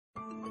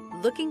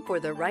Looking for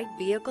the right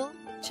vehicle?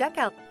 Check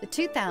out the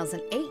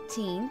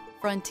 2018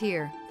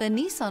 Frontier. The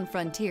Nissan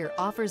Frontier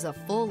offers a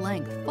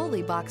full-length,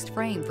 fully boxed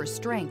frame for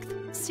strength,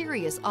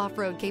 serious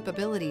off-road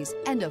capabilities,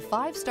 and a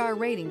 5-star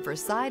rating for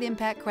side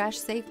impact crash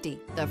safety.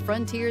 The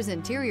Frontier's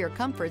interior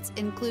comforts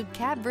include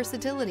cab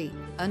versatility,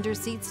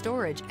 under-seat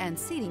storage, and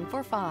seating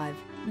for 5.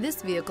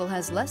 This vehicle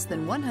has less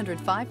than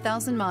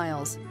 105,000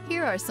 miles.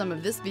 Here are some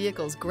of this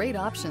vehicle's great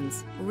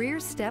options: rear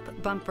step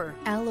bumper,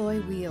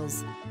 alloy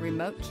wheels,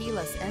 remote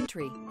keyless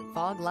entry,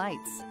 fog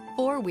lights,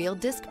 4-wheel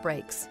disc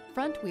brakes,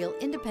 front-wheel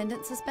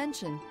independent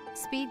suspension,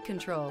 speed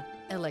control,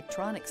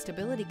 electronic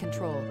stability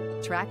control,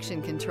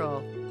 traction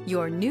control.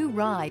 Your new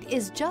ride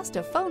is just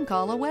a phone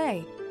call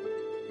away.